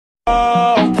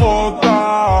Trop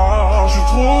tard, je suis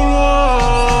trop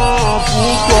loin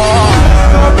pour toi.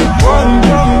 Donne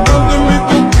de mes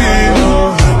copines,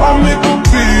 à mes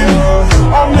copines,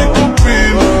 à mes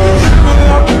copines. Je veux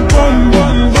la plus bonne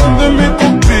de mes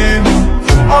copines,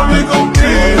 à mes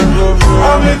copines,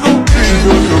 à mes copines. Je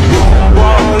veux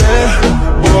le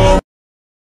bon.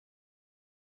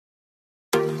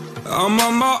 I'm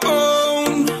on my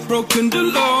own, broken and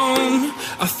alone.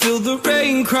 I feel the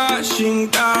rain crashing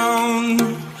down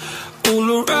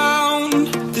all around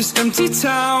this empty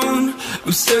town.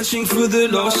 I'm searching for the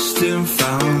lost and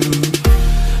found,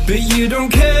 but you don't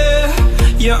care,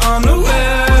 you're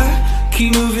unaware.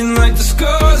 Keep moving like the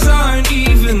scars aren't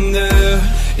even there.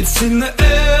 It's in the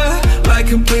air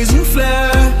like a blazing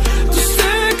flare. Just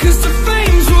stare 'cause the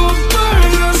flames will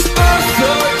burn us. I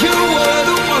thought you were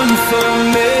the one for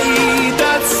me.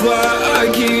 That's why I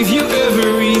gave you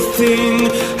everything.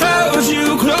 Held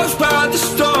you close by the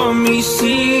stormy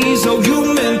seas. Oh, you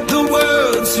meant the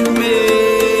world to me.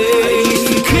 I used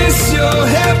to kiss your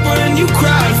head when you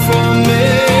cried for me.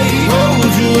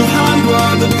 Hold your hand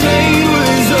while the pain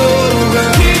was over.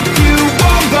 Keep you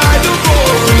warm by the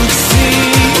roaring sea.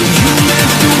 You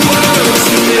meant the world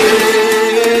to me.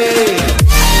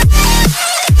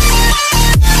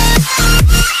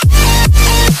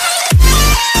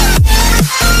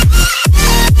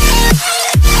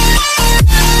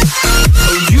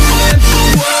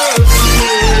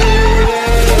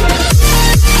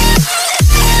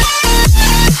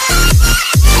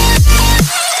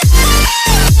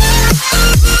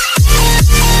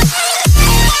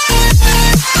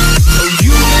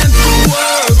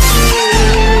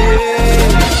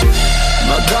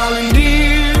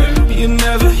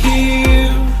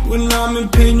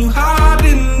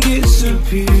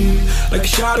 Like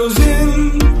shadows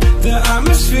in the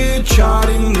atmosphere,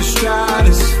 charting the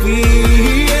stratosphere.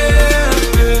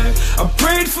 Yeah. I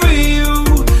prayed for you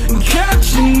and kept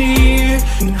you near,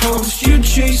 in hopes you'd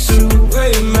chase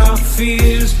away my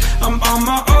fears. I'm on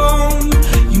my own,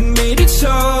 you made it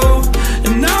so,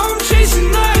 and now I'm chasing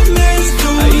nightmares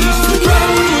too. I used to run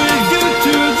with you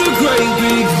through the great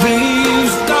big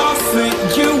leaves, laugh at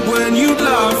you when you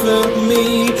laugh at me.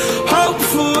 Hope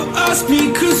for us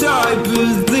because I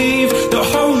believe the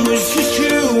home was just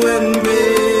you and me.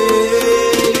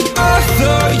 I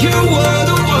thought you were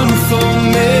the one for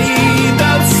me.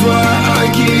 That's why I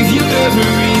gave you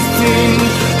everything.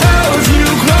 Held you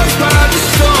close by the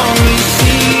stormy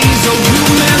seas. Oh, you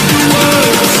meant the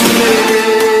world to me.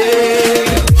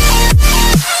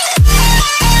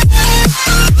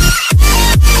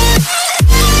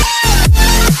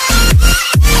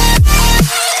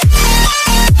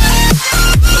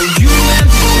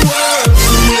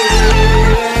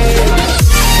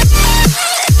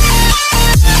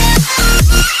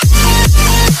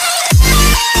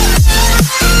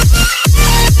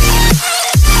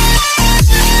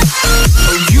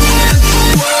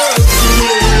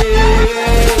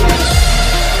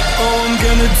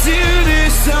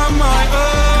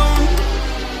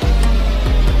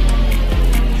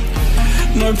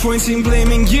 No point in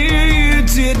blaming you, you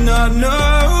did not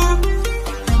know.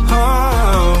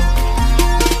 Oh.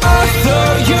 I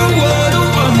thought you were the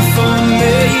one for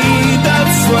me.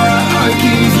 That's why I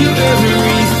gave you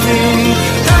everything.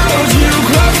 Held you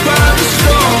close by the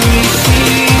stormy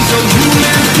seas. Oh, you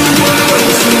meant the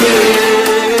world to me.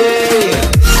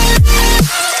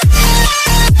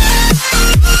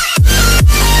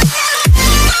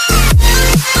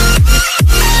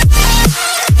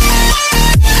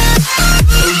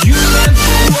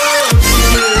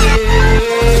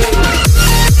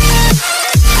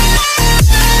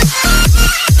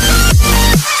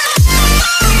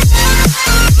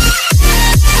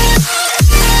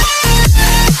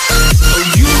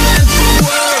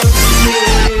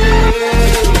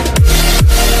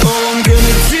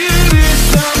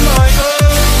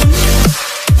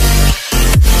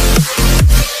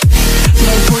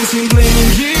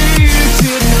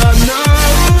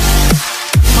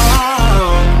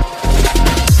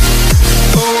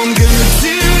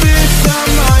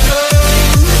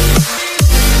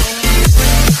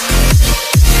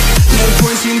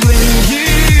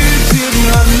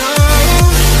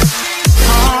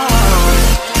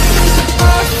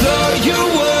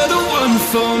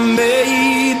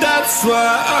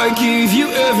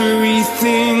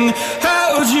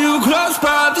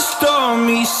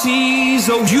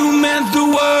 Oh, you meant the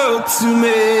world to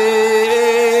me.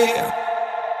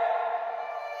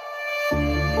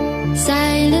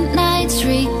 Silent nights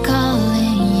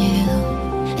recalling you,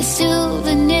 a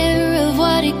souvenir of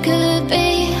what it could be.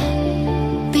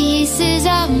 Pieces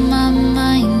of my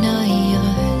mind are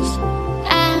yours.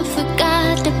 I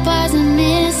forgot the parts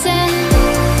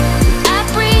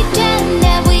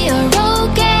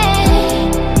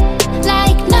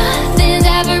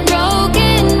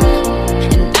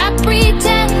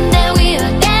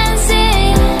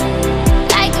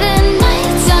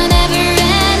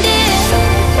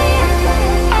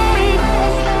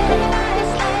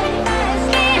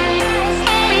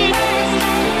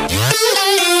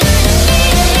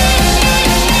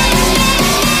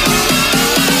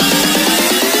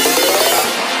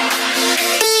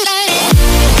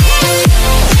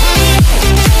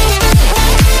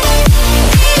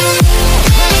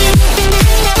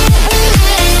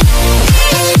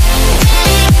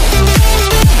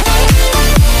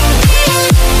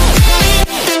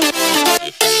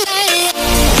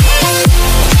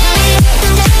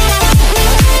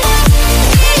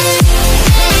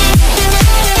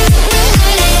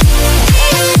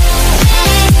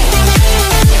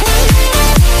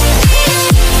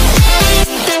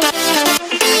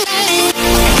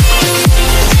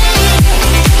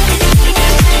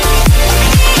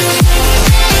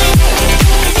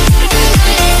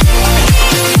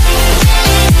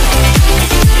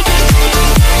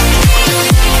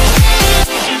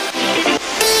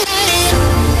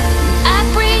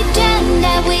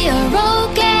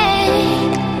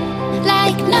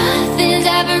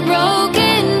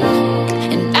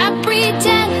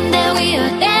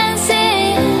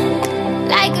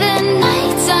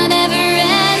never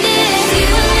ending. We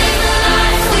will live a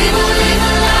life, we will live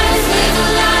a life, live a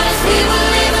life, we will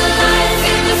live a life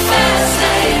in the fast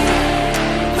lane.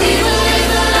 We will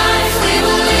live a life, we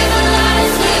will live a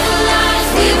life, live a life,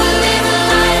 we will live a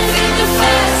life in the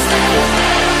fast lane.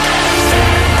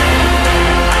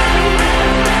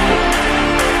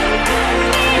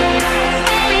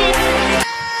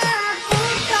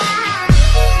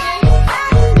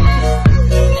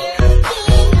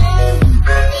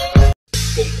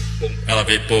 Ela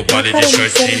veio pro baile de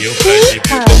shortinho pra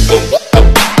exibir.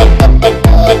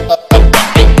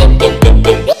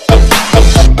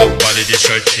 Baile de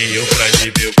shortinho pra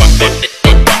exibir.